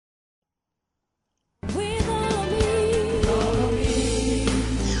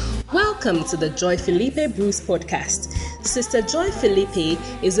Welcome to the Joy-Philippe Bruce podcast. Sister Joy-Philippe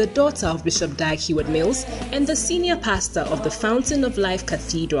is a daughter of Bishop Dag Heward-Mills and the senior pastor of the Fountain of Life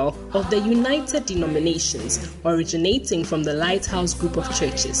Cathedral of the United Denominations, originating from the Lighthouse Group of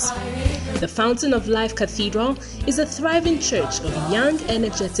Churches. The Fountain of Life Cathedral is a thriving church of young,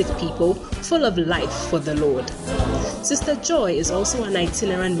 energetic people full of life for the Lord. Sister Joy is also an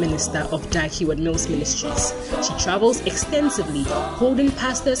itinerant minister of Dag Heward-Mills Ministries. She travels extensively, holding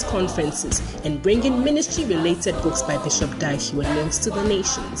pastors' conferences and bringing ministry-related books by Bishop Dag Heward-Mills to the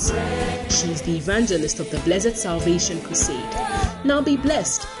nations. She is the evangelist of the Blessed Salvation Crusade. Now be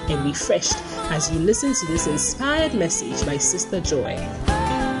blessed and refreshed as you listen to this inspired message by Sister Joy.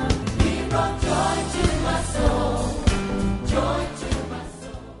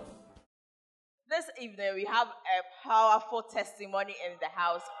 This evening we have a powerful testimony in the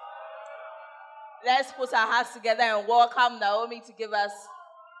house. Let's put our hands together and welcome Naomi to give us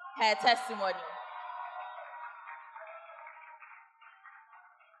her testimony.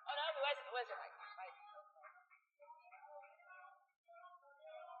 Where's your mic?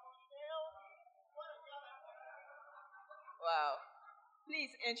 Wow.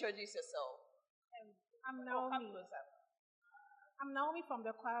 Please introduce yourself. I'm Naomi. I'm Naomi from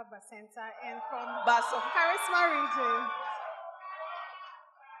the choir of Center and from Basso. Charisma region.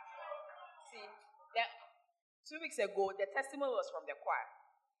 See, 2 weeks ago, the testimony was from the choir.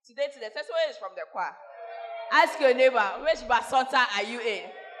 Today, the testimony is from the choir. Ask your neighbor, which Basanta are you in?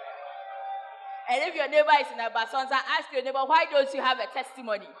 And if your neighbor is in a Basanta, ask your neighbor, why don't you have a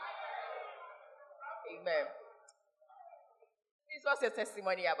testimony? Amen. Please, what's your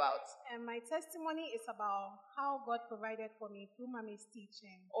testimony about? And my testimony is about how God provided for me through Mommy's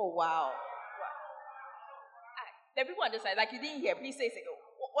teaching. Oh, wow. The people on this side, like you didn't hear, please say it again.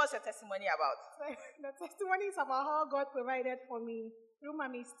 What's your testimony about? The testimony is about how God provided for me through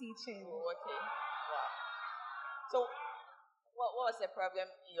Mommy's teaching. Oh, okay. Wow. So, what was the problem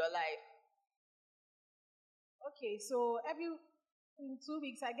in your life? Okay, so in 2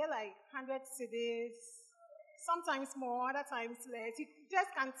 weeks, I get like 100 cedis, sometimes more, other times less. You just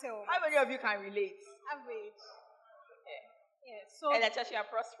can't tell. How many of you can relate? Average. Okay. Yeah, so... And the church you are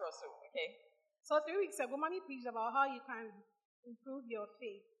prosperous, okay? So 3 weeks ago, Mommy preached about how you can improve your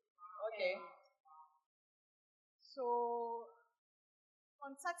faith. Okay. So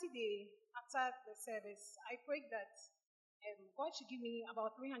on Saturday, after the service, I prayed that God should give me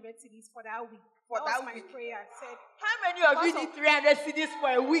about 300 CDs for that week. That was my prayer. I said, how many of you need 300 CDs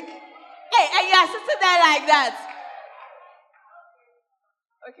for a week? Hey, and you are sitting there like that.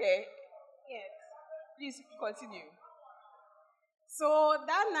 Okay. Yes. Please continue. So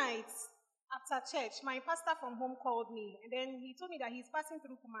that night, after church, my pastor from home called me, and then he told me that he's passing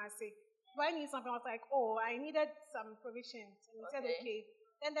through Kumasi. Do I need something? I was like, oh, I needed some provisions. And he said, okay.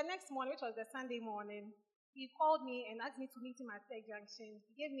 Then the next morning, which was the Sunday morning, he called me and asked me to meet him at Tech Junction.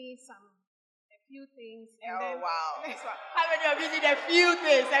 He gave me a few things. And wow. How many of you need a few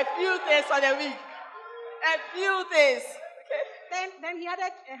things? A few things for the week? A few things. Okay. Then he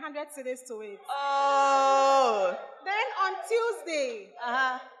added 100 cedis to it. Oh. Then on Tuesday,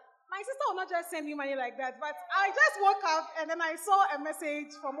 my sister will not just send me money like that, but I just woke up and then I saw a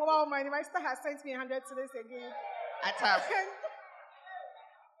message from Mobile Money. My sister has sent me 100 cedis again.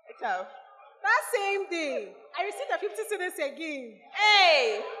 That same day, I received a 50 cedis again.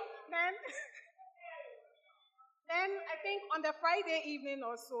 Hey! Then I think on the Friday evening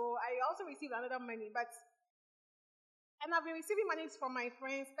or so, I also received another money, and I've been receiving money from my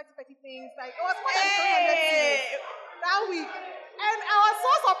friends, petty things, like it was more than 300 cedis that week. And I was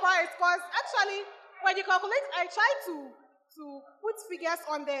so surprised because actually, when you calculate, I tried to put figures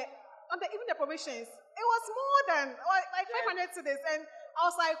on even the provisions. It was more than like 500 cedis, and I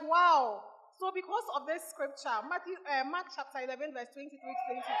was like, wow. So because of this scripture, Mark chapter 11, verse 23 to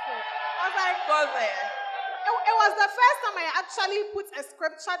 24, I was like, it was the first time I actually put a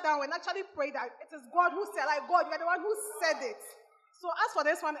scripture down and actually prayed that it is God who said, like, God, you're the one who said it. So as for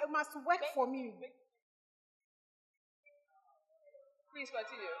this one, it must work for me. Please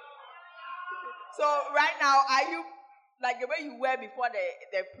continue. So right now, are you like the way you were before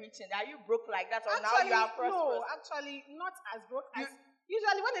the preaching? Are you broke like that, or actually, now you are prosperous? No, actually, not as broke as...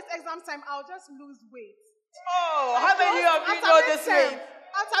 Usually when it's exam time, I'll just lose weight. Oh, how many of you know this weight?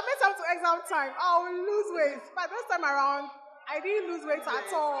 After I made to exam time, I'll lose weight. But this time around, I didn't lose weight at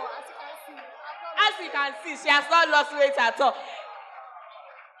all, as you can see. She has not lost weight at all.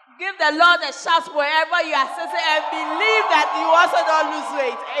 Give the Lord a shout wherever you are sitting and believe that you also don't lose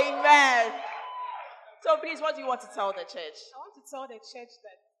weight. Amen. So please, what do you want to tell the church? I want to tell the church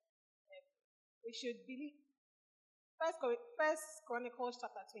that we should believe. First Chronicles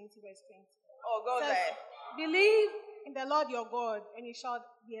chapter 20, verse 20. Oh, go Says, there. believe in the Lord your God, and you shall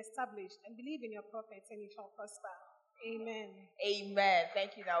be established, and believe in your prophets, and you shall prosper. Amen. Amen.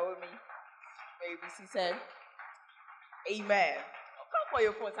 Thank you, Naomi. Very busy said. Amen. Oh, come for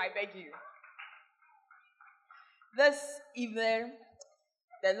your phones, I beg you. This evening,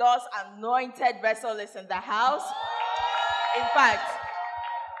 the Lord's anointed vessel is in the house. In fact,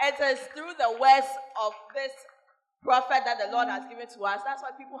 it is through the words of this prophet that the Lord has given to us. That's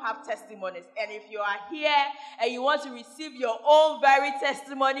why people have testimonies. And if you are here and you want to receive your own very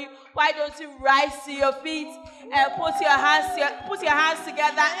testimony, why don't you rise to your feet and put your hands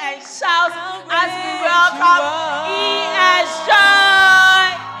together and shout as we welcome E.S.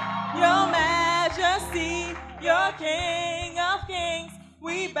 Joy. Your Majesty, your King of Kings,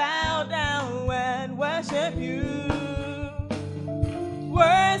 we bow down and worship you.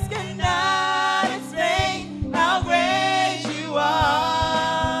 Words cannot explain how great you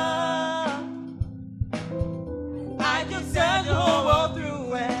are. I could search the whole world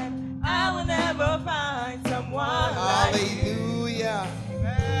through and I will never find someone like you. Hallelujah.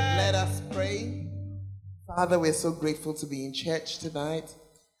 Let us pray. Father, we're so grateful to be in church tonight.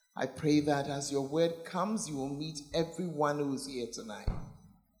 I pray that as your word comes, you will meet everyone who is here tonight.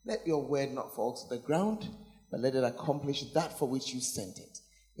 Let your word not fall to the ground, but let it accomplish that for which you sent it.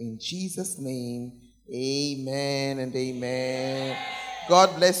 In Jesus' name, amen and amen.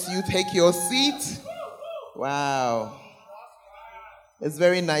 God bless you. Take your seat. Wow. It's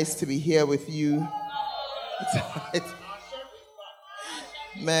very nice to be here with you.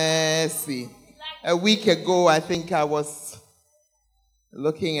 Mercy. A week ago, I think I was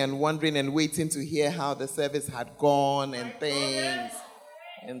looking and wondering and waiting to hear how the service had gone and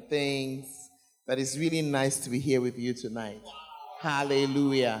things. But it's really nice to be here with you tonight.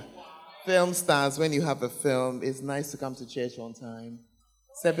 Hallelujah. Film stars, when you have a film, it's nice to come to church on time.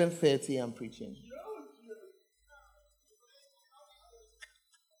 7:30, I'm preaching.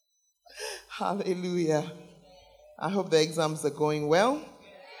 Hallelujah. I hope the exams are going well.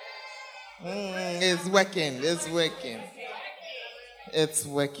 It's working. It's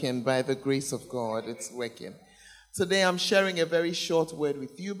working by the grace of God. It's working. Today I'm sharing a very short word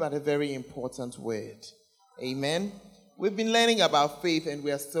with you, but a very important word. Amen. We've been learning about faith and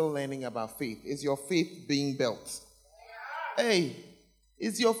we are still learning about faith. Is your faith being built? Hey,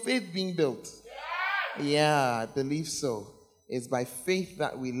 is your faith being built? Yeah, I believe so. It's by faith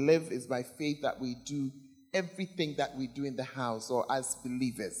that we live. It's by faith that we do everything that we do in the house or as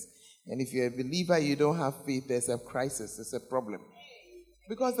believers. And if you're a believer, you don't have faith, there's a crisis, there's a problem.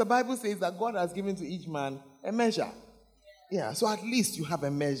 Because the Bible says that God has given to each man a measure. Yeah, so at least you have a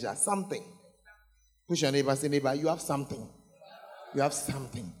measure, something. Push your neighbor, say, neighbor, you have something. You have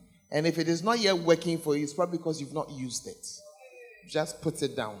something. And if it is not yet working for you, it's probably because you've not used it. Just put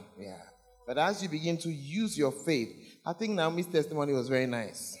it down. Yeah. But as you begin to use your faith, I think Naomi's testimony was very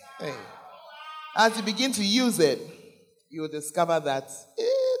nice. Hey. As you begin to use it, you'll discover that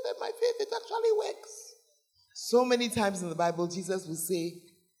my faith, it actually works. So many times in the Bible, Jesus will say,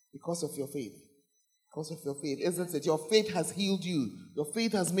 because of your faith. Because of your faith. Isn't it? Your faith has healed you. Your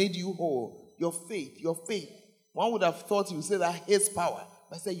faith has made you whole. Your faith. One would have thought he would say that his power.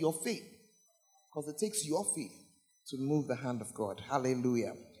 But I say your faith. Because it takes your faith to move the hand of God.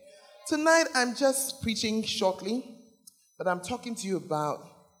 Hallelujah. Tonight, I'm just preaching shortly, but I'm talking to you about,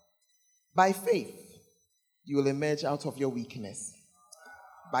 by faith, you will emerge out of your weakness.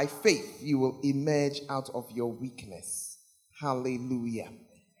 By faith, you will emerge out of your weakness. Hallelujah.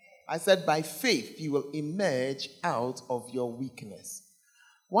 I said, by faith, you will emerge out of your weakness.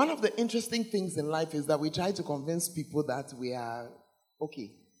 One of the interesting things in life is that we try to convince people that we are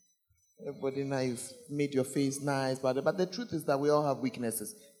okay. Everybody now, you've made your face nice, but the truth is that we all have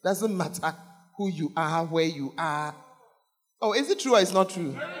weaknesses. Doesn't matter who you are, where you are. Oh, is it true or it's not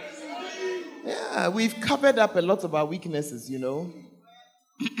true? Yeah, we've covered up a lot of our weaknesses, you know.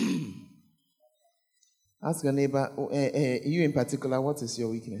 Ask your neighbor, you in particular, what is your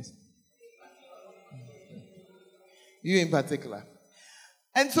weakness? You in particular.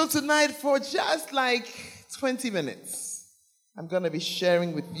 And so tonight, for just like 20 minutes, I'm going to be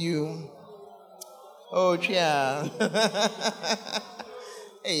sharing with you. Oh, yeah.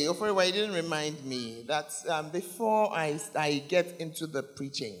 Hey, Oforiwa, you didn't remind me that before I get into the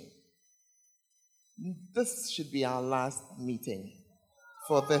preaching, this should be our last meeting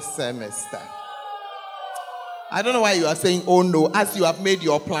for this semester. I don't know why you are saying, oh no, as you have made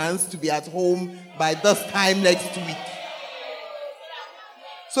your plans to be at home by this time next week.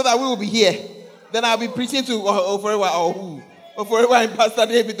 So that we will be here. Then I'll be preaching to Oforiwa or who? Oforiwa and Pastor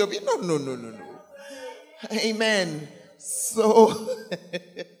David will be, no. Amen. So,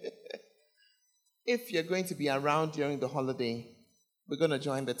 if you're going to be around during the holiday, we're going to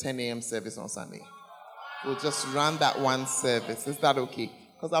join the 10 a.m. service on Sunday. We'll just run that one service. Is that okay?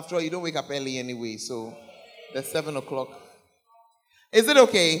 Because after all, you don't wake up early anyway. So, the 7 o'clock. Is it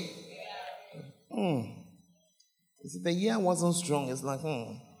okay? The year wasn't strong. It's like,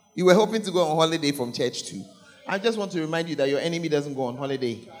 You were hoping to go on holiday from church too. I just want to remind you that your enemy doesn't go on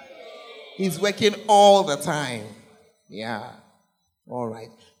holiday. He's working all the time. Yeah. All right.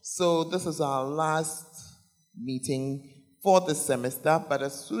 So this is our last meeting for the semester. But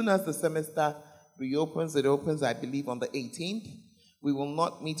as soon as the semester reopens, it opens, I believe, on the 18th. We will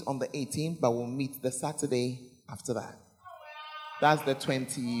not meet on the 18th, but we'll meet the Saturday after that. That's the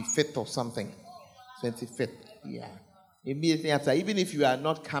 25th or something. 25th. Yeah. Immediately after. Even if you are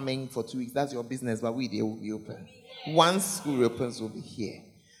not coming for 2 weeks, that's your business, but they will be open. Once school reopens, we'll be here.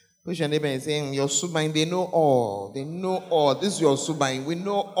 Push your neighbor and saying, your subain, they know all. They know all. This is your subain. We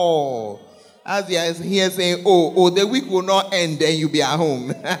know all. As he is here saying, the week will not end, then you'll be at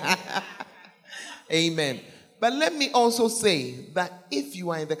home. Amen. But let me also say that if you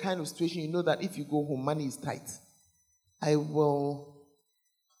are in the kind of situation, you know that if you go home, money is tight. I will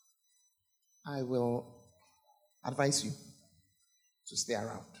advise you to stay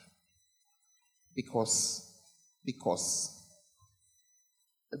around. Because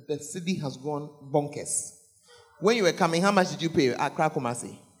the city has gone bonkers. When you were coming, how much did you pay? Accra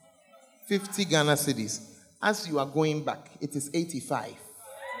Kumasi? 50 Ghana cedis. As you are going back, it is 85.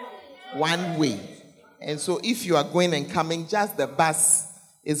 One way. And so if you are going and coming, just the bus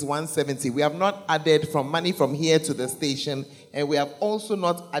is 170. We have not added from money from here to the station, and we have also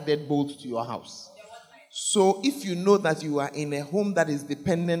not added boats to your house. So if you know that you are in a home that is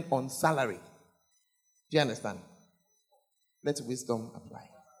dependent on salary, do you understand? Let wisdom apply.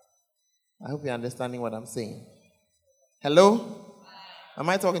 I hope you're understanding what I'm saying. Hello? Am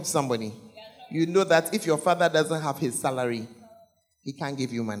I talking to somebody? You know that if your father doesn't have his salary, he can't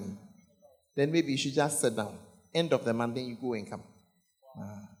give you money. Then maybe you should just sit down. End of the month, then you go and come.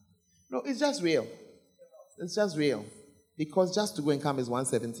 No, it's just real. It's just real. Because just to go and come is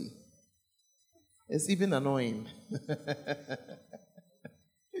 170. It's even annoying.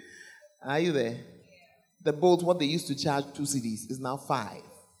 Are you there? The boat, what they used to charge 2 cedis, is now 5.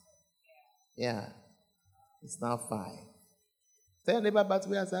 Yeah. It's now 5. Tell your neighbor, but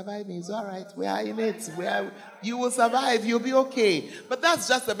we are surviving. It's all right. We are in it. You will survive. You'll be okay. But that's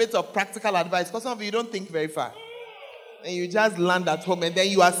just a bit of practical advice. Because some of you don't think very far. And you just land at home and then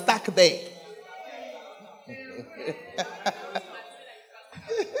you are stuck there.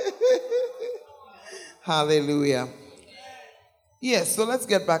 Hallelujah. Yes, so let's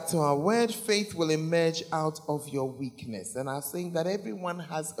get back to our word. Faith will emerge out of your weakness. And I'm saying that everyone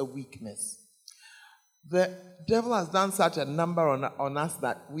has a weakness. The devil has done such a number on us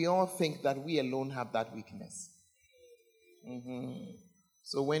that we all think that we alone have that weakness.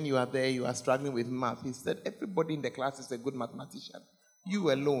 So when you are there, you are struggling with math. He said, everybody in the class is a good mathematician.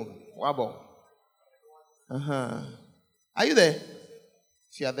 You alone. Wabo. Are you there?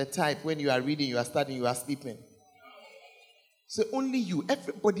 If you are the type, when you are reading, you are studying, you are sleeping. So only you.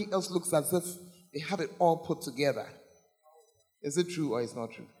 Everybody else looks as if they have it all put together. Is it true or it's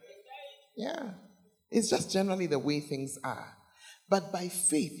not true? Yeah. It's just generally the way things are. But by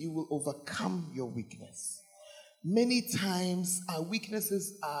faith, you will overcome your weakness. Many times, our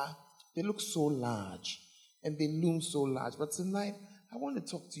weaknesses they look so large and they loom so large. But tonight, I want to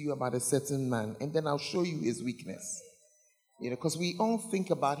talk to you about a certain man, and then I'll show you his weakness. Because we all think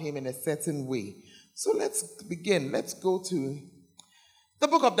about him in a certain way. So let's begin. Let's go to the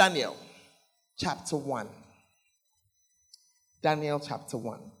book of Daniel, chapter 1. Daniel, chapter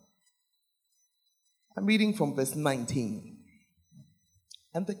 1. I'm reading from verse 19.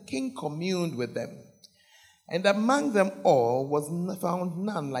 And the king communed with them. And among them all was found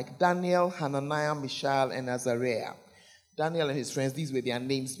none like Daniel, Hananiah, Mishael, and Azariah. Daniel and his friends, these were their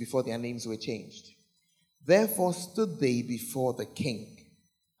names before their names were changed. Therefore stood they before the king.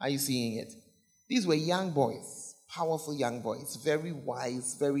 Are you seeing it? These were young boys, powerful young boys, very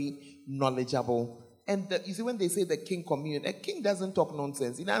wise, very knowledgeable. And you see, when they say the king communed, a king doesn't talk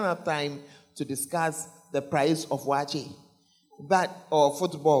nonsense. He doesn't have time to discuss the price of wachi, or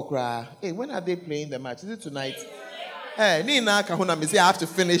football. Hey, when are they playing the match? Is it tonight? Hey, I have to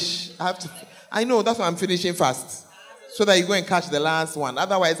finish. I know, that's why I'm finishing fast. So that you go and catch the last one.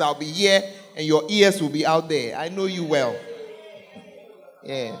 Otherwise, I'll be here and your ears will be out there. I know you well.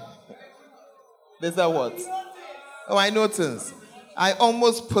 Yeah. These are what? Oh, I know things. I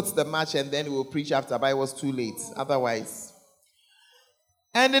almost put the match and then we'll preach after, but it was too late. Otherwise.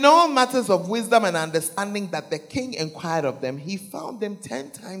 And in all matters of wisdom and understanding that the king inquired of them, he found them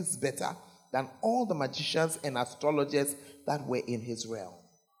 10 times better than all the magicians and astrologers that were in his realm.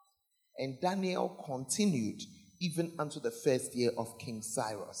 And Daniel continued even unto the first year of King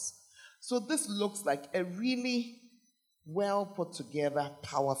Cyrus. So this looks like a really well put together,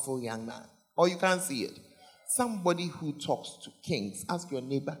 powerful young man. Or you can't see it. Somebody who talks to kings. Ask your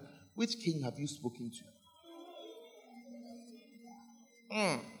neighbor, which king have you spoken to?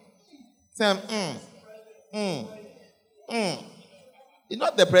 You're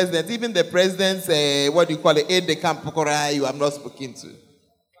not the president. Even the president's, aide de camp, you have not spoken to.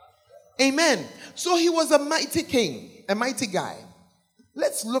 Amen. So he was a mighty king, a mighty guy.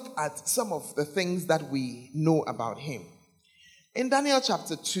 Let's look at some of the things that we know about him. In Daniel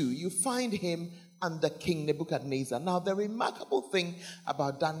chapter 2, you find him under King Nebuchadnezzar. Now, the remarkable thing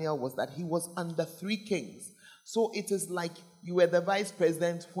about Daniel was that he was under 3 kings. So it is like you were the vice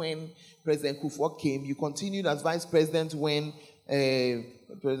president when President Kufuor came. You continued as vice president when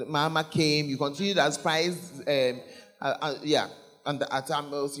President Mahama came. You continued as under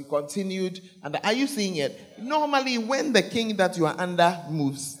Atamos. You continued. And are you seeing it? Normally, when the king that you are under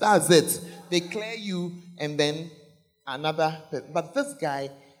moves, that's it. They clear you and then another. But this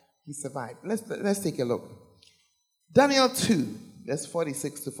guy, he survived. Let's take a look. Daniel 2, verse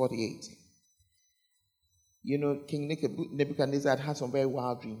 46 to 48. You know, King Nebuchadnezzar had some very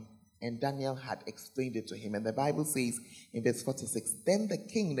wild dream, and Daniel had explained it to him. And the Bible says in verse 46, then the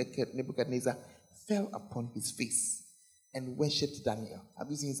king Nebuchadnezzar fell upon his face and worshipped Daniel. Have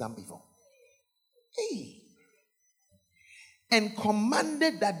you seen some before? Hey. And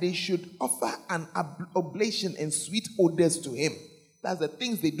commanded that they should offer an oblation and sweet odors to him. That's the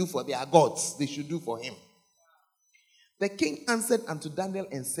things they do for their gods, they should do for him. The king answered unto Daniel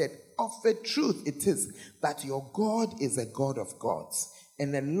and said, of a truth it is that your God is a God of gods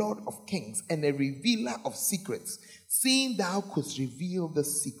and a Lord of kings and a revealer of secrets, seeing thou couldst reveal the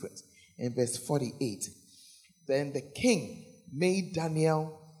secret. In verse 48, then the king made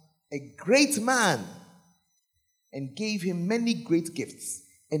Daniel a great man and gave him many great gifts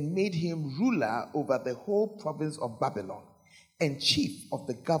and made him ruler over the whole province of Babylon and chief of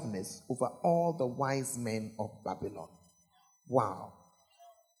the governors over all the wise men of Babylon. Wow.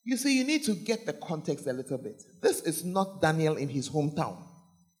 You see, you need to get the context a little bit. This is not Daniel in his hometown.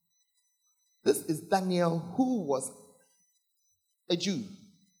 This is Daniel who was a Jew.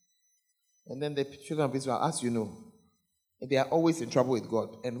 And then the children of Israel, as you know, they are always in trouble with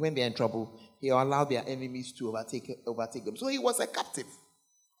God. And when they are in trouble, he will allow their enemies to overtake them. So he was a captive.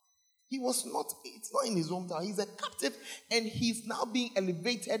 It's not in his hometown. He's a captive, and he's now being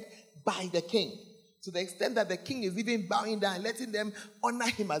elevated by the king. To the extent that the king is even bowing down, letting them honor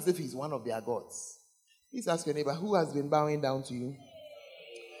him as if he's one of their gods. Please ask your neighbor, who has been bowing down to you?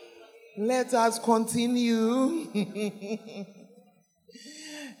 Let us continue.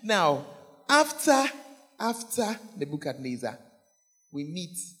 Now, after Nebuchadnezzar, we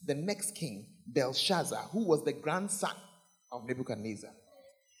meet the next king, Belshazzar, who was the grandson of Nebuchadnezzar.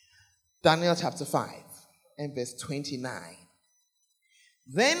 Daniel chapter 5 and verse 29.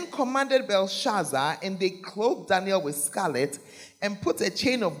 Then commanded Belshazzar, and they clothed Daniel with scarlet and put a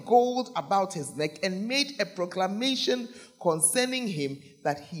chain of gold about his neck and made a proclamation concerning him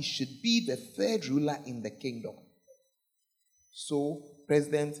that he should be the third ruler in the kingdom. So,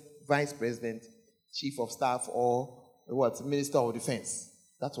 president, vice president, chief of staff, or minister of defense.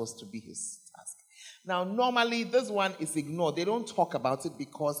 That was to be his task. Now, normally, this one is ignored. They don't talk about it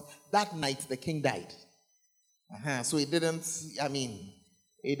because that night the king died. So it didn't,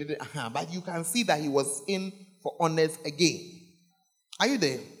 but you can see that he was in for honors again. Are you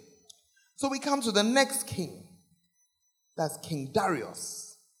there? So we come to the next king. That's King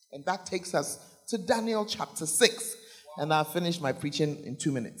Darius. And that takes us to Daniel chapter 6. And I'll finish my preaching in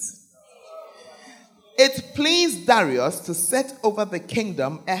 2 minutes. It pleased Darius to set over the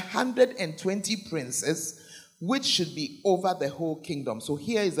kingdom 120 princes, which should be over the whole kingdom. So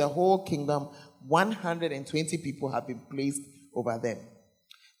here is the whole kingdom. 120 people have been placed over them.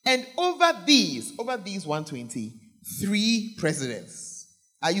 And over these 120, 3 presidents.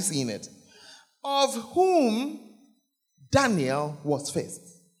 Are you seeing it? Of whom Daniel was first.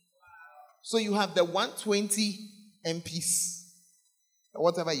 So you have the 120 MPs,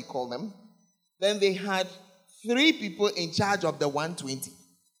 whatever you call them. Then they had 3 people in charge of the 120.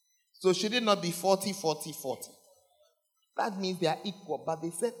 So should it not be 40, 40, 40? That means they are equal. But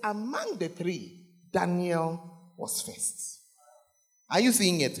they said among the 3, Daniel was first. Are you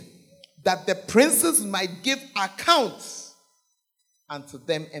seeing it? That the princes might give accounts unto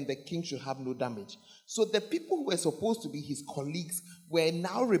them, and the king should have no damage. So the people who were supposed to be his colleagues were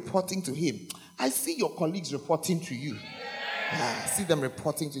now reporting to him. I see your colleagues reporting to you. I see them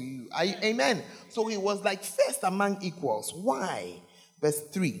reporting to you. Amen. So he was like first among equals. Why? Verse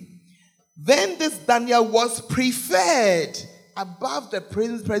 3. Then this Daniel was preferred above the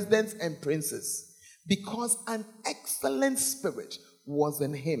presidents and princes because an excellent spirit was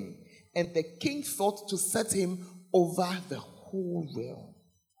in him, and the king thought to set him over the whole realm.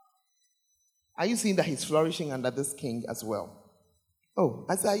 Are you seeing that he's flourishing under this king as well? Oh,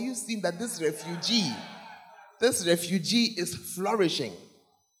 I said, are you seeing that this refugee is flourishing?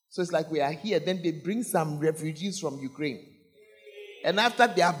 So it's like we are here, then they bring some refugees from Ukraine. And after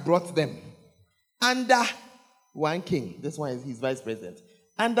they have brought them under one king, this one is his vice president.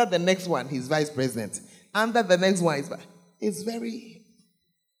 Under the next one, he's vice president. Under the next one, it's very,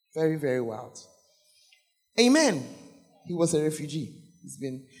 very, very wild. Amen. He was a refugee.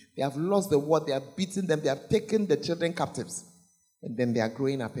 They have lost the war, they have beaten them, they have taken the children captives. And then they are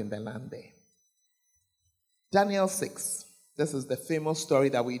growing up in the land there. Daniel 6. This is the famous story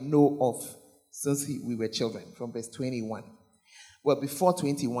that we know of since we were children, from verse 21. Well, before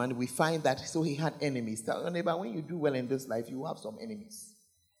 21, we find that so he had enemies. Tell your neighbor, when you do well in this life, you have some enemies.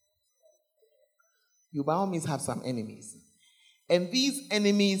 You by all means have some enemies. And these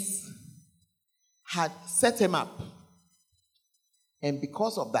enemies had set him up. And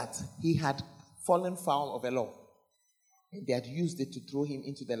because of that, he had fallen foul of a law. And they had used it to throw him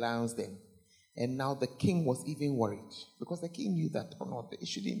into the lion's den. And now the king was even worried. Because the king knew that, it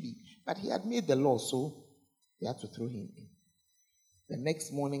shouldn't be. But he had made the law, so they had to throw him in. The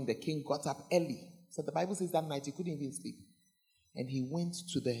next morning, the king got up early. So the Bible says that night he couldn't even sleep. And he went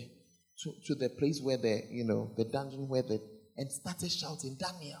to the place where the dungeon and started shouting,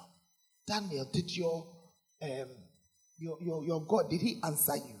 Daniel, did your God, did he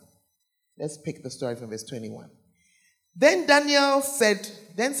answer you? Let's pick the story from verse 21. Then said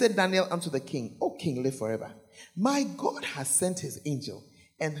Daniel unto the king, O king, live forever. My God has sent his angel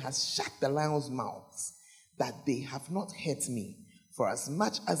and has shut the lions' mouths, that they have not hurt me. For as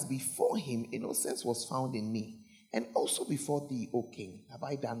much as before him innocence was found in me, and also before thee, O king, have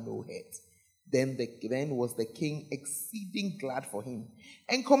I done no hurt. Then was the king exceeding glad for him,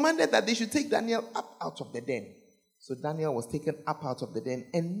 and commanded that they should take Daniel up out of the den. So Daniel was taken up out of the den,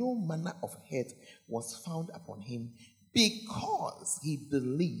 and no manner of hurt was found upon him, because he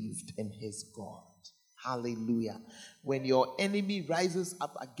believed in his God. Hallelujah. When your enemy rises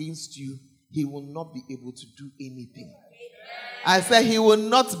up against you, he will not be able to do anything. I said he will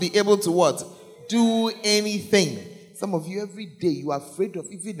not be able to what? Do anything. Some of you, every day, you are afraid of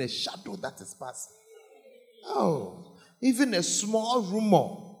even a shadow that is passing. Oh, even a small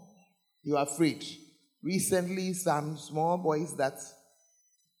rumor, you are afraid. Recently, some small boys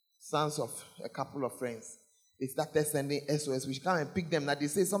sons of a couple of friends, they started sending SOS. We should come and pick them. Now they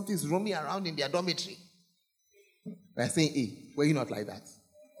say something's roaming around in their dormitory. We're saying, hey, were you not like that?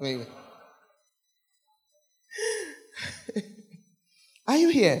 Wait. Are you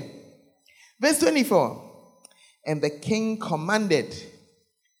here? Verse 24. And the king commanded,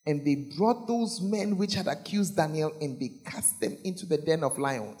 and they brought those men which had accused Daniel, and they cast them into the den of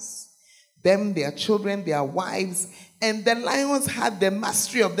lions. Them, their children, their wives, and the lions had the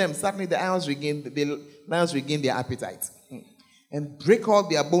mastery of them. Suddenly the lions regained their appetite and break all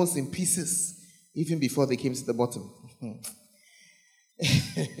their bones in pieces, even before they came to the bottom.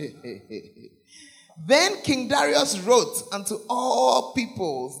 Then King Darius wrote unto all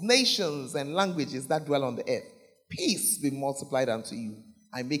peoples, nations, and languages that dwell on the earth, peace be multiplied unto you.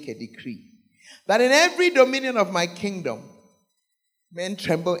 I make a decree that in every dominion of my kingdom, men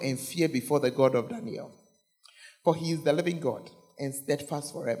tremble and fear before the God of Daniel. For he is the living God and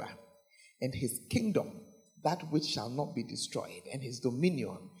steadfast forever. And his kingdom, that which shall not be destroyed, and his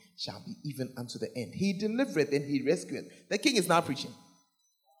dominion shall be even unto the end. He delivereth and he rescueth. The king is now preaching.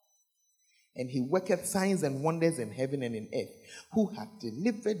 And he worketh signs and wonders in heaven and in earth, who hath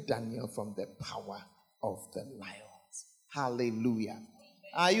delivered Daniel from the power of the lions. Hallelujah.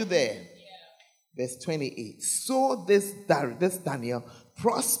 Are you there? Verse 28. So this Daniel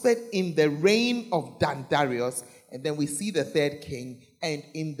prospered in the reign of Darius, and then we see the third king, and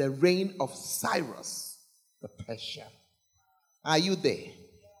in the reign of Cyrus the Persian. Are you there?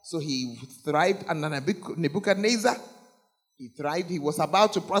 So he thrived under Nebuchadnezzar. He thrived. He was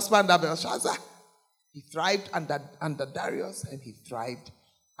about to prosper under Belshazzar. He thrived under Darius, and he thrived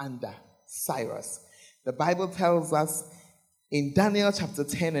under Cyrus. The Bible tells us in Daniel chapter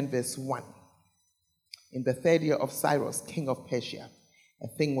 10 and verse 1, in the third year of Cyrus, king of Persia, a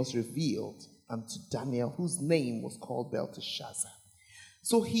thing was revealed unto Daniel, whose name was called Belteshazzar.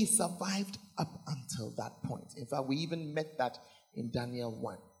 So he survived up until that point. In fact, we even met that in Daniel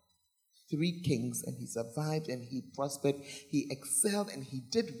 1. 3 kings, and he survived and he prospered. He excelled and he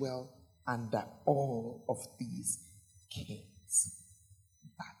did well under all of these kings.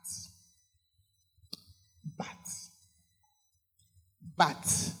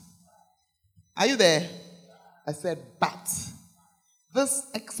 But, are you there? I said, but this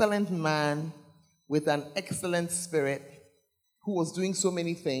excellent man with an excellent spirit, who was doing so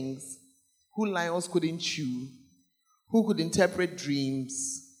many things, who lions couldn't chew, who could interpret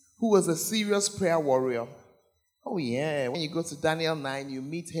dreams, who was a serious prayer warrior. Oh yeah, when you go to Daniel 9, you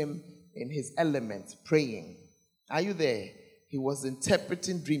meet him in his element, praying. Are you there? He was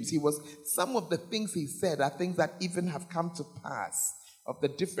interpreting dreams. Some of the things he said are things that even have come to pass, of the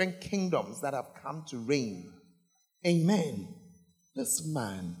different kingdoms that have come to reign. Amen. This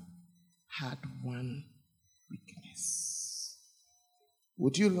man had one weakness.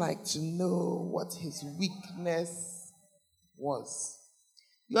 Would you like to know what his weakness was?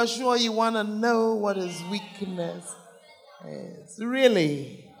 You're sure you want to know what his weakness is?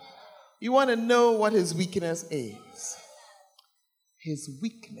 Really? You want to know what his weakness is? His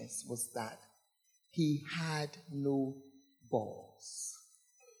weakness was that he had no balls.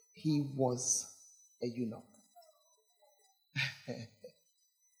 He was a eunuch.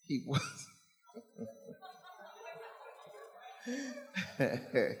 He was.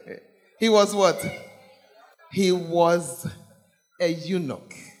 He was what? He was a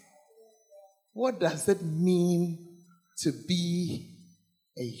eunuch. What does it mean to be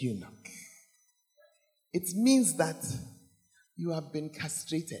a eunuch? It means that you have been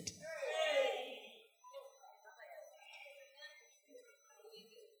castrated.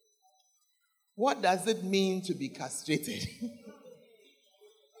 What does it mean to be castrated?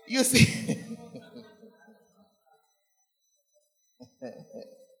 You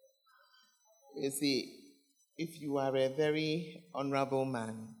see, if you are a very honorable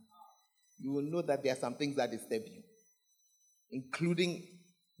man, you will know that there are some things that disturb you, including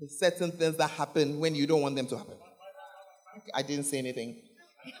the certain things that happen when you don't want them to happen. I didn't say anything.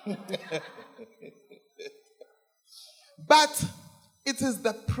 But it is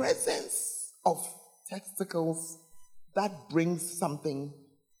the presence of testicles that brings something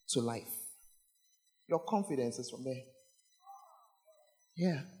to life. Your confidence is from there.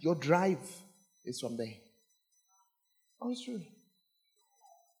 Yeah, your drive is from there. Oh, it's true.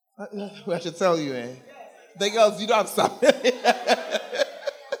 I should tell you, the girls, you don't have some.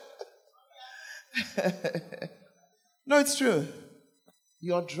 No, it's true.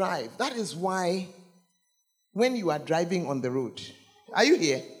 Your drive. That is why when you are driving on the road, are you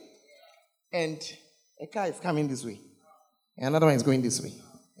here? And a car is coming this way, and another one is going this way.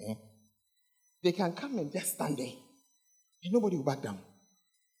 They can come and just stand there, and nobody will back down.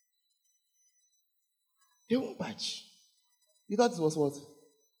 They won't budge. You thought it was what?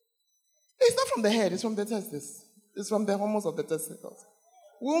 It's not from the head, it's from the testicles. It's from the hormones of the testicles.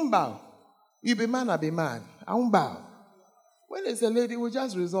 We won't bow. You be man, I be man. I won't bow. When it's a lady, we'll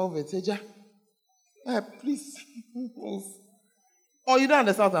just resolve it. Please. Or you don't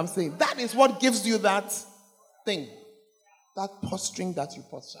understand what I'm saying. That is what gives you that thing. That posturing that you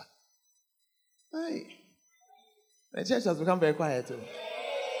posture. Hey. The church has become very quiet too.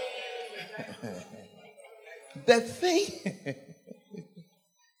 The thing.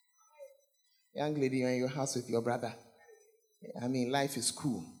 Young lady, you're in your house with your brother. I mean, life is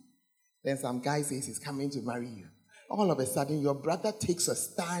cool. Then some guy says he's coming to marry you. All of a sudden, your brother takes a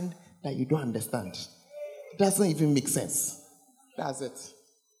stand that you don't understand. It doesn't even make sense. That's it.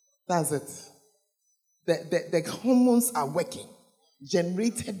 The hormones are working,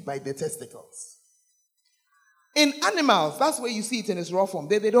 generated by the testicles. In animals, that's where you see it in its raw form.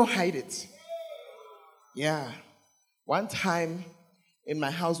 They don't hide it. Yeah. One time in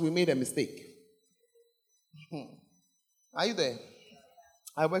my house, we made a mistake. Are you there?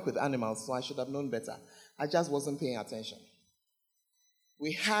 I work with animals, so I should have known better. I just wasn't paying attention.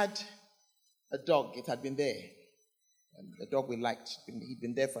 We had a dog. It had been there. And the dog we liked. He'd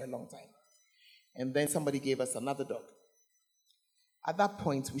been there for a long time. And then somebody gave us another dog. At that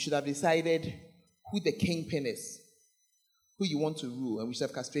point, we should have decided who the kingpin is, who you want to rule, and we should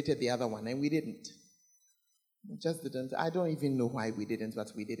have castrated the other one, and we didn't. We just didn't. I don't even know why we didn't,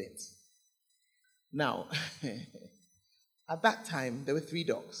 but we didn't. Now, at that time, there were 3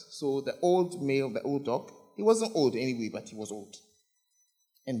 dogs. So the old male, the old dog, he wasn't old anyway, but he was old.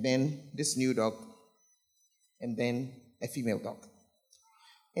 And then this new dog, and then a female dog.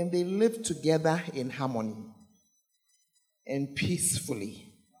 And they lived together in harmony and peacefully.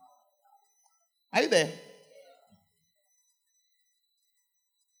 Are you there?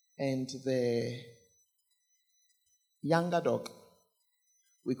 And the younger dog,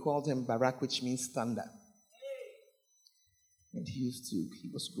 we called him Barak, which means thunder. And he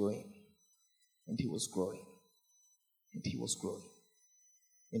was growing. And he was growing. And he was growing.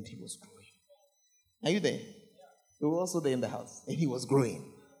 And he was growing. Are you there? We were also there in the house. And he was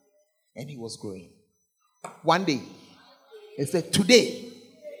growing. And he was growing. One day, he said, today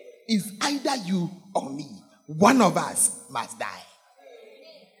is either you or me. One of us must die.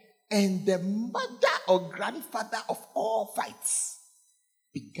 And the mother or grandfather of all fights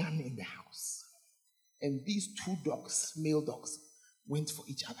began in the house. And these two dogs, male dogs, went for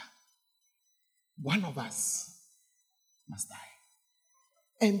each other. One of us must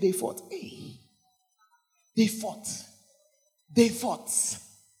die. And they fought. Hey. They fought. They fought.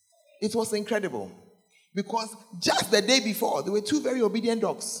 It was incredible. Because just the day before, there were two very obedient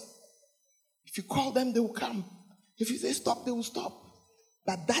dogs. If you call them, they will come. If you say stop, they will stop.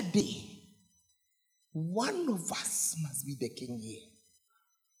 But that day, one of us must be the king here.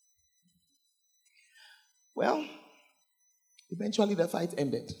 Well, eventually the fight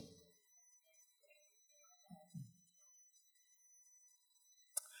ended.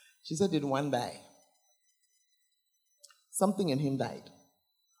 She said, did one die? Something in him died.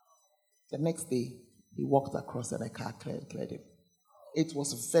 The next day, he walked across and a car cleared him. It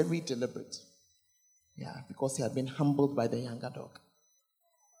was very deliberate. Yeah, because he had been humbled by the younger dog.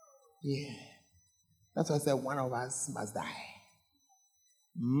 Yeah. That's why I said one of us must die.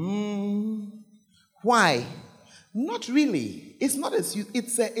 Why? Not really. It's not as you.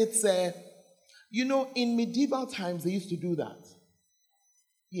 It's a. You know, in medieval times they used to do that.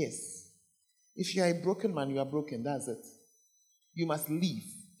 Yes. If you are a broken man, you are broken. That's it. You must leave.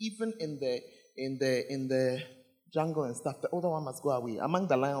 Even in the jungle and stuff, the older one must go away. Among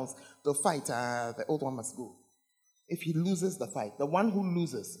the lions, the fight, the older one must go. If he loses the fight, the one who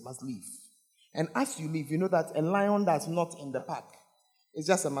loses must leave. And as you leave, you know that a lion that's not in the pack, it's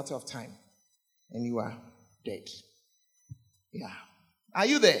just a matter of time. And you are dead. Yeah. Are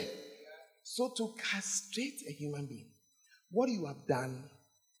you there? So to castrate a human being, what you have done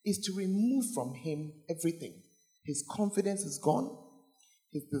is to remove from him everything. His confidence is gone.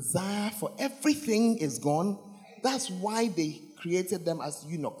 His desire for everything is gone. That's why they created them as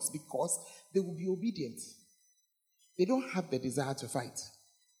eunuchs, because they will be obedient. They don't have the desire to fight.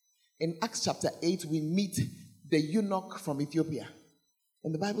 In Acts chapter 8, we meet the eunuch from Ethiopia.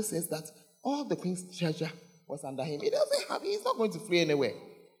 And the Bible says that all the queen's treasure was under him. He doesn't have, he's not going to flee anywhere.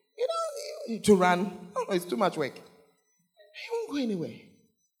 You know, to run, it's too much work. He won't go anywhere.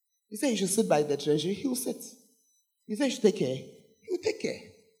 You say you should sit by the treasury, he will sit. You say you should take care, he will take care.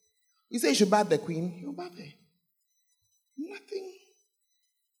 You say you should bath the queen, he will bath her. Nothing.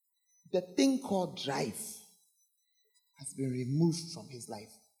 The thing called drive has been removed from his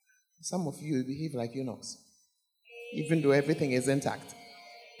life. Some of you behave like eunuchs, even though everything is intact.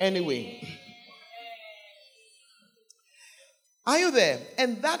 Anyway, are you there?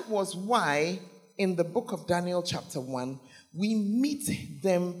 And that was why in the book of Daniel chapter 1, we meet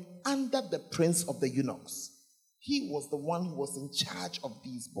them under the prince of the eunuchs. He was the one who was in charge of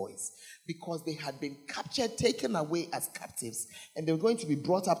these boys because they had been captured, taken away as captives, and they were going to be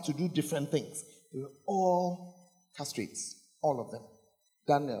brought up to do different things. They were all castrates, all of them.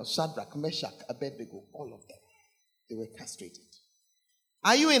 Daniel, Shadrach, Meshach, Abednego, all of them. They were castrated.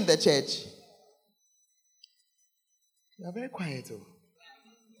 Are you in the church? You are very quiet. Oh.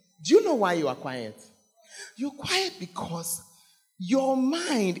 Do you know why you are quiet? You're quiet because in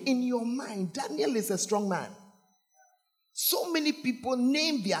your mind, Daniel is a strong man. So many people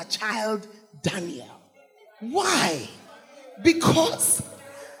name their child Daniel. Why? Because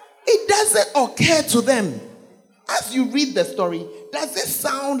it doesn't occur to them. As you read the story, does it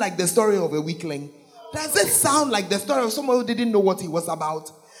sound like the story of a weakling? Does it sound like the story of someone who didn't know what he was about?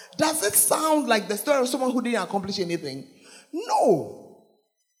 Does it sound like the story of someone who didn't accomplish anything? No.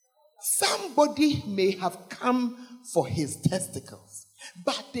 Somebody may have come for his testicles,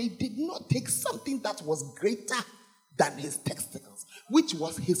 but they did not take something that was greater than his testicles, which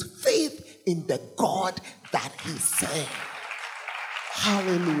was his faith in the God that he served.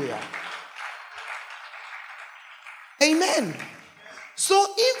 Hallelujah. Amen.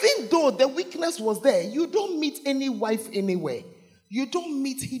 So even though the weakness was there, you don't meet any wife anywhere. He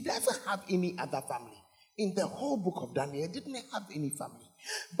doesn't have any other family. In the whole book of Daniel, he didn't have any family.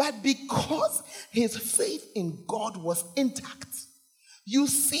 But because his faith in God was intact, you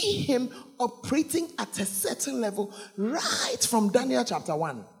see him operating at a certain level right from Daniel chapter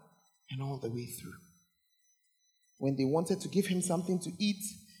 1 and all the way through. When they wanted to give him something to eat,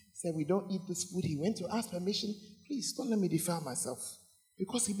 he said, we don't eat this food. He went to ask permission. Please don't let me defile myself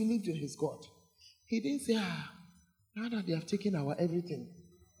because he believed in his God. He didn't say, now that they have taken our everything,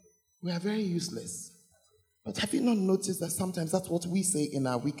 we are very useless. But have you not noticed that sometimes that's what we say in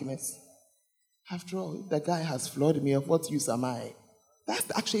our weakness? After all, the guy has floored me, of what use am I? That's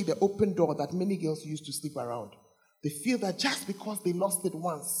actually the open door that many girls use to sleep around. They feel that just because they lost it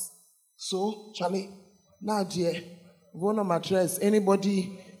once. So, Charlie, now dear, Vono mattress,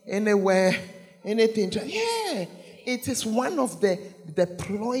 anybody, anywhere, anything. Yeah, it is one of the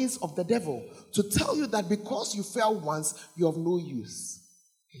ploys of the devil to tell you that because you fell once, you're of no use.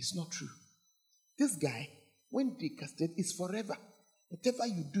 It's not true. This guy, when they castrate, is forever. Whatever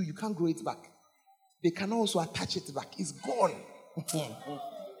you do, you can't grow it back. They can also attach it back. It's gone.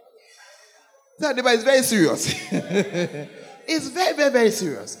 But it's very serious. It's very, very, very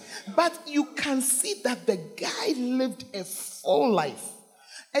serious. But you can see that the guy lived a full life.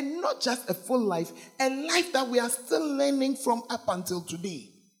 And not just a full life, a life that we are still learning from up until today.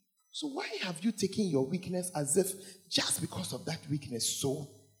 So why have you taken your weakness as if just because of that weakness, so?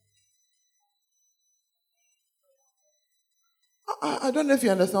 I don't know if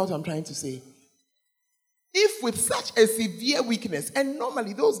you understand what I'm trying to say. If with such a severe weakness, and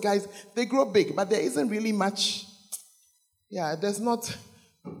normally those guys, they grow big, but there isn't really much. Yeah, there's not.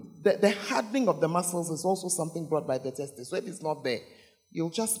 The hardening of the muscles is also something brought by the testes. So if it's not there, you'll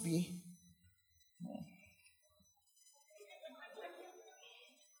just be.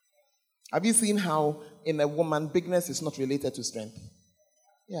 Have you seen how in a woman, bigness is not related to strength?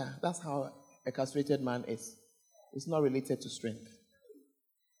 Yeah, that's how a castrated man is. It's not related to strength.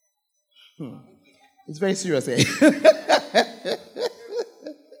 It's very serious, eh?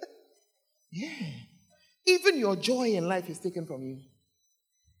 Yeah. Even your joy in life is taken from you.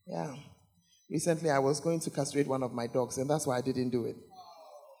 Yeah. Recently, I was going to castrate one of my dogs, and that's why I didn't do it.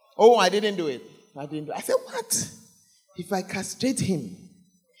 Oh, I didn't do it. I said, what? If I castrate him,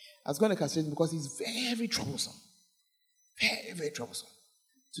 I was going to castrate him because he's very troublesome. Very, very troublesome.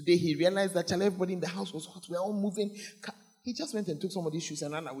 Today, he realized that everybody in the house was hot. We're all moving. He just went and took somebody's shoes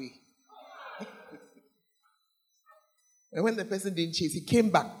and ran away. And when the person didn't chase, he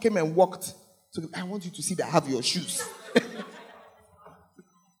came and walked. So I want you to see that I have your shoes. I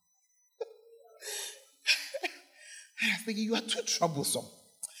was thinking, you are too troublesome.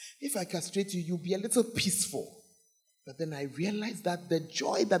 If I castrate you, you'll be a little peaceful. But then I realized that the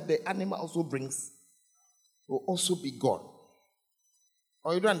joy that the animal also brings will also be gone.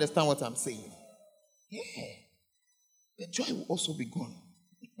 Or you don't understand what I'm saying? Yeah. The joy will also be gone.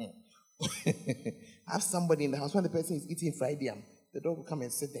 I have somebody in the house, when the person is eating fried yam, the dog will come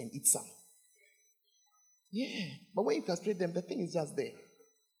and sit there and eat some. Yeah. But when you castrate them, the thing is just there.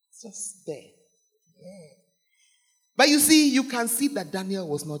 It's just there. Yeah. But you see, you can see that Daniel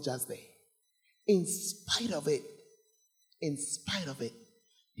was not just there. In spite of it,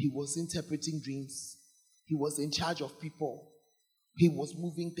 he was interpreting dreams. He was in charge of people. He was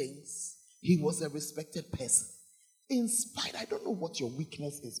moving things. He was a respected person. In spite, I don't know what your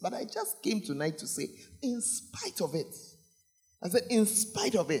weakness is, but I just came tonight to say, in spite of it, I said, in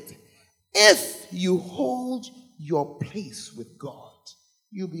spite of it, if you hold your place with God,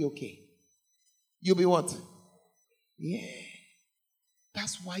 you'll be okay. You'll be what? Yeah.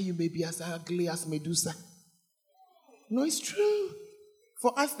 That's why you may be as ugly as Medusa. No, it's true.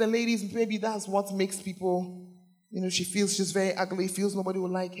 For us, the ladies, maybe that's what makes people, she feels she's very ugly, feels nobody will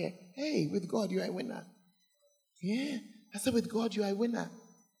like her. Hey, with God, you are a winner. Yeah. I said, with God, you are a winner.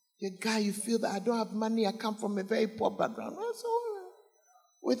 You're a guy, you feel that I don't have money, I come from a very poor background. That's all right.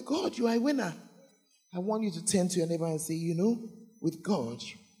 With God, you are a winner. I want you to turn to your neighbor and say, with God,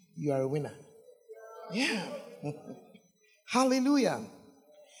 you are a winner. Yeah. Hallelujah.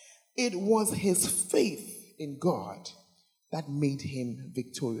 It was his faith in God that made him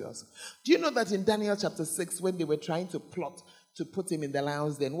victorious. Do you know that in Daniel chapter 6, when they were trying to plot to put him in the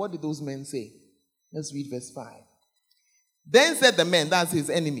lion's den, what did those men say? Let's read verse 5. Then said the men, that's his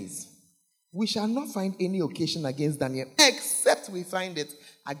enemies, we shall not find any occasion against Daniel, except we find it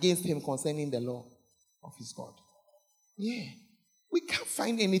against him concerning the law of his God. Yeah. We can't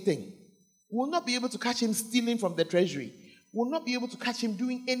find anything. We'll not be able to catch him stealing from the treasury. We'll not be able to catch him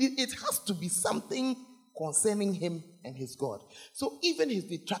doing anything. It has to be something concerning him and his God. So even his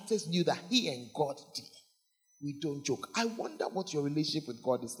detractors knew that he and God did. We don't joke. I wonder what your relationship with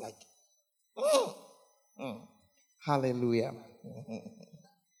God is like. Hallelujah.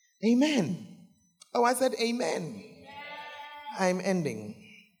 Amen. Oh, I said amen. I'm ending.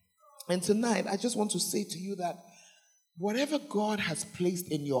 And tonight, I just want to say to you that whatever God has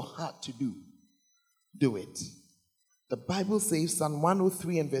placed in your heart to do, do it. The Bible says, Psalm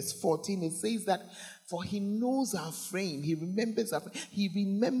 103 and verse 14, it says that, for he knows our frame, he remembers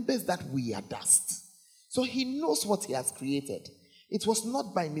that we are dust. So he knows what he has created. It was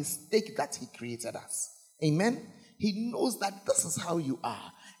not by mistake that he created us. Amen? He knows that this is how you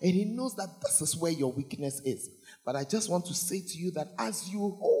are. And he knows that this is where your weakness is. But I just want to say to you that as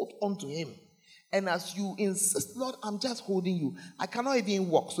you hold on to him, and as you insist, Lord, I'm just holding you. I cannot even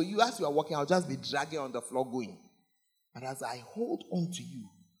walk. So as you are walking, I'll just be dragging on the floor going. But as I hold on to you,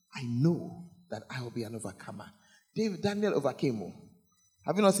 I know that I will be an overcomer. Daniel overcame.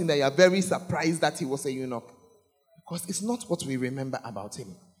 Have you not seen that? You are very surprised that he was a eunuch. Because it's not what we remember about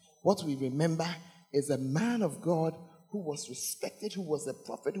him. What we remember is a man of God who was respected, who was a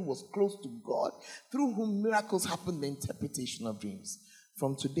prophet, who was close to God, through whom miracles happened, the interpretation of dreams.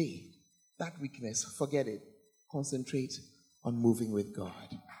 From today, that weakness, forget it. Concentrate on moving with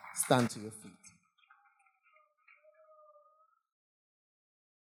God. Stand to your feet.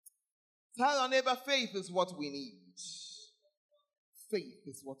 Tell your neighbor, faith is what we need. Faith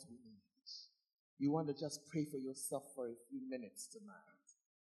is what we need. You want to just pray for yourself for a few minutes tonight.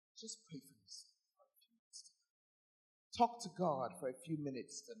 Just pray for yourself for a few minutes tonight. Talk to God for a few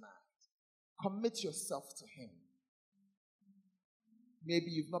minutes tonight. Commit yourself to him.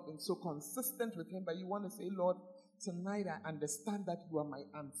 Maybe you've not been so consistent with him, but you want to say, Lord, tonight I understand that you are my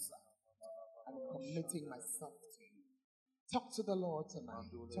answer. I'm committing myself to you. Talk to the Lord tonight.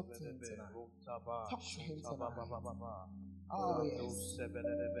 Talk to him tonight. Talk to him tonight. Oh, yes.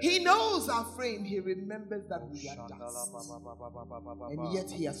 He knows our frame. He remembers that we are dust. And yet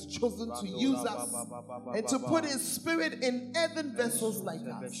he has chosen to use us and to put his spirit in earthen vessels like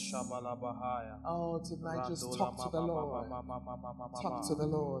us. Oh, tonight just talk to the Lord. Talk to the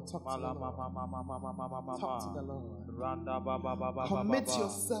Lord. Talk to the Lord. Talk to the Lord. Commit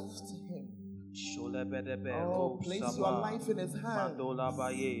yourself to him. Oh, place your life in his hand. You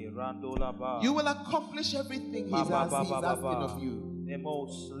will accomplish everything he's asking of you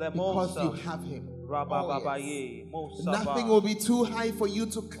because you have him. Oh, yes. Nothing will be too high for you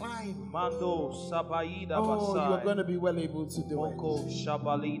to climb. Oh, you are going to be well able to do it. Oh, Jesus.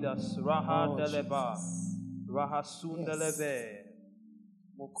 Yes.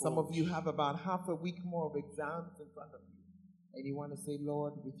 Some of you have about half a week more of exams in front of you, and you want to say,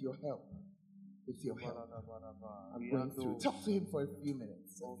 Lord, with your help, I'm going through. Talk to him for a few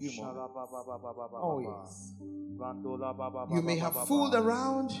minutes. A few more. Oh, yes. You may have fooled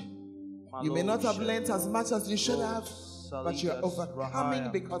around. You may not have learnt as much as you should have, but you're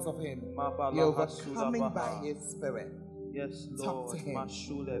overcoming because of him. You're overcoming by his spirit. Yes, Lord. Talk to him.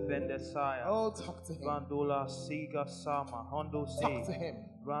 Oh, talk to him. Talk to him.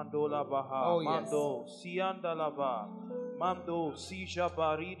 Oh, yes. Mando Sija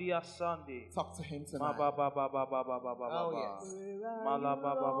Baridia Sunday. Talk to him tonight. Oh, yes.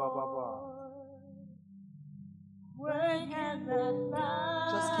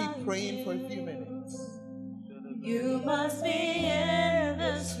 Just keep praying for a few minutes. You must be in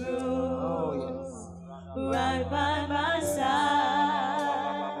this room. Oh, yes. Right by my side.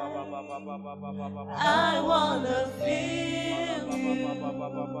 I wanna feel you.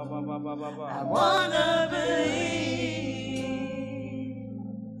 I wanna believe.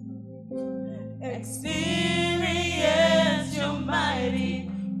 Experience your mighty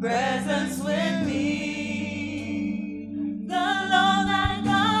presence with me. The Lord thy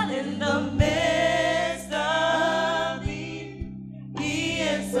God in the midst of thee. He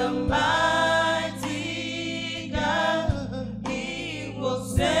is a mighty God. He will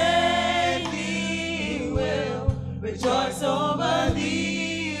save thee, will rejoice over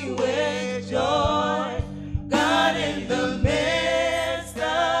thee with joy. God in the midst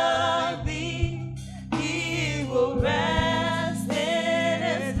of thee. He will rest in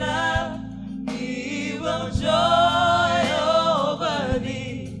his love. He will joy over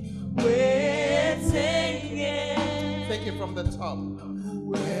thee with singing. Take it from the top.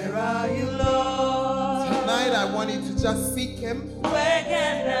 Where are you, Lord? Tonight I want you to just seek him. Where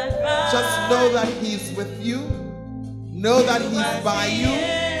can I find? Just know that he's with you. Know that he's by you.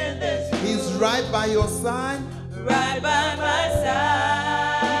 He's right by your side. Right by my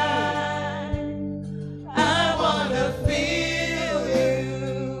side. I wanna feel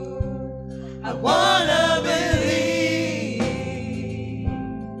you. I wanna believe.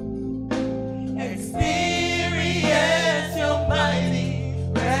 Experience your mighty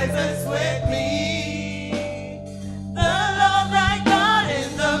presence with me. The Lord thy God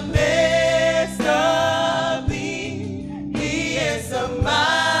in the midst of thee. He is a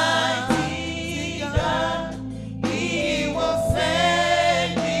mighty God. He will save.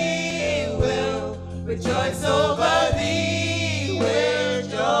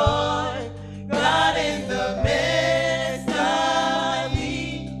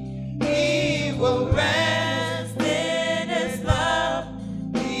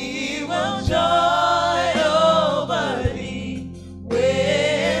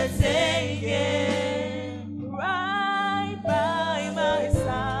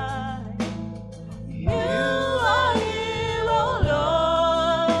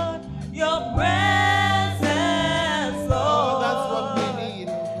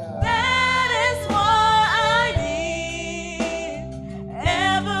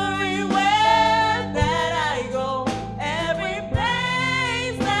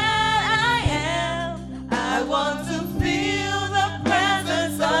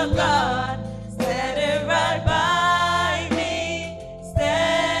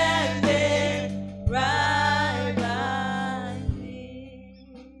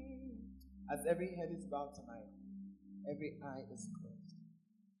 As every head is bowed tonight, every eye is closed,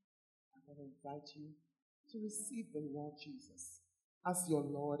 I want to invite you to receive the Lord Jesus as your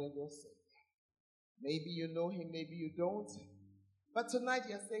Lord and your Savior. Maybe you know him, maybe you don't. But tonight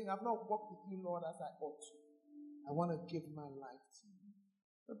you're saying, I've not walked with you, Lord, as I ought to. I want to give my life to you.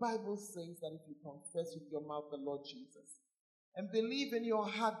 The Bible says that if you confess with your mouth the Lord Jesus and believe in your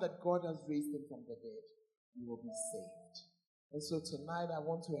heart that God has raised him from the dead, you will be saved. And so tonight I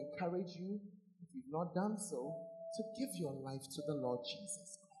want to encourage you, if you've not done so, to give your life to the Lord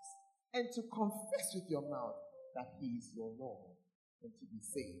Jesus Christ and to confess with your mouth that he is your Lord and to be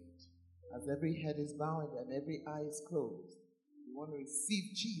saved. As every head is bowed and every eye is closed, you want to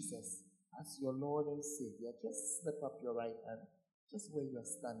receive Jesus as your Lord and Savior. Just slip up your right hand, just where you're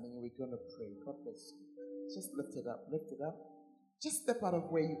standing, and we're going to pray. God bless you. Just lift it up, lift it up. Just step out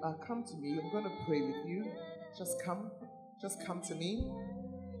of where you are. Come to me. I'm going to pray with you. Just come to me.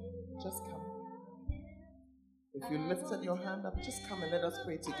 Just come. If you lifted your hand up, just come and let us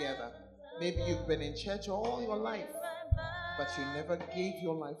pray together. Maybe you've been in church all your life, but you never gave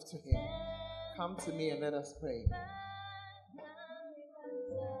your life to him. Come to me and let us pray.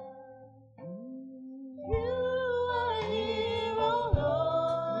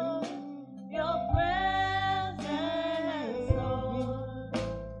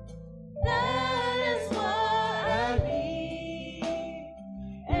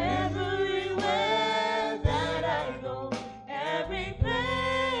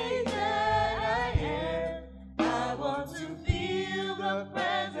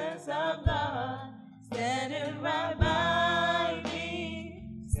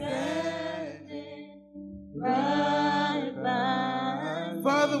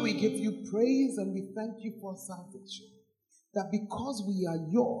 We give you praise and we thank you for salvation. That because we are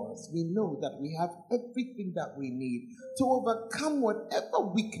yours, we know that we have everything that we need to overcome whatever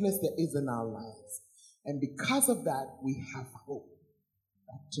weakness there is in our lives. And because of that, we have hope.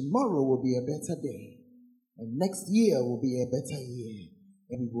 That tomorrow will be a better day. And next year will be a better year.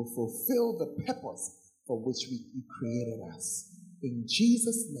 And we will fulfill the purpose for which you created us. In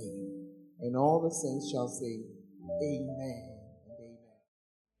Jesus' name. And all the saints shall say, Amen.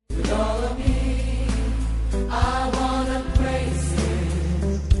 With all of me, I wanna praise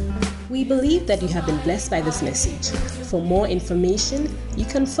Him. We believe that you have been blessed by this message. For more information, you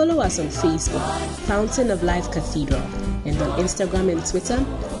can follow us on Facebook, Fountain of Life Cathedral, and on Instagram and Twitter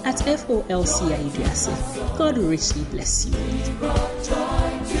at FOLCIDRC. God richly bless you.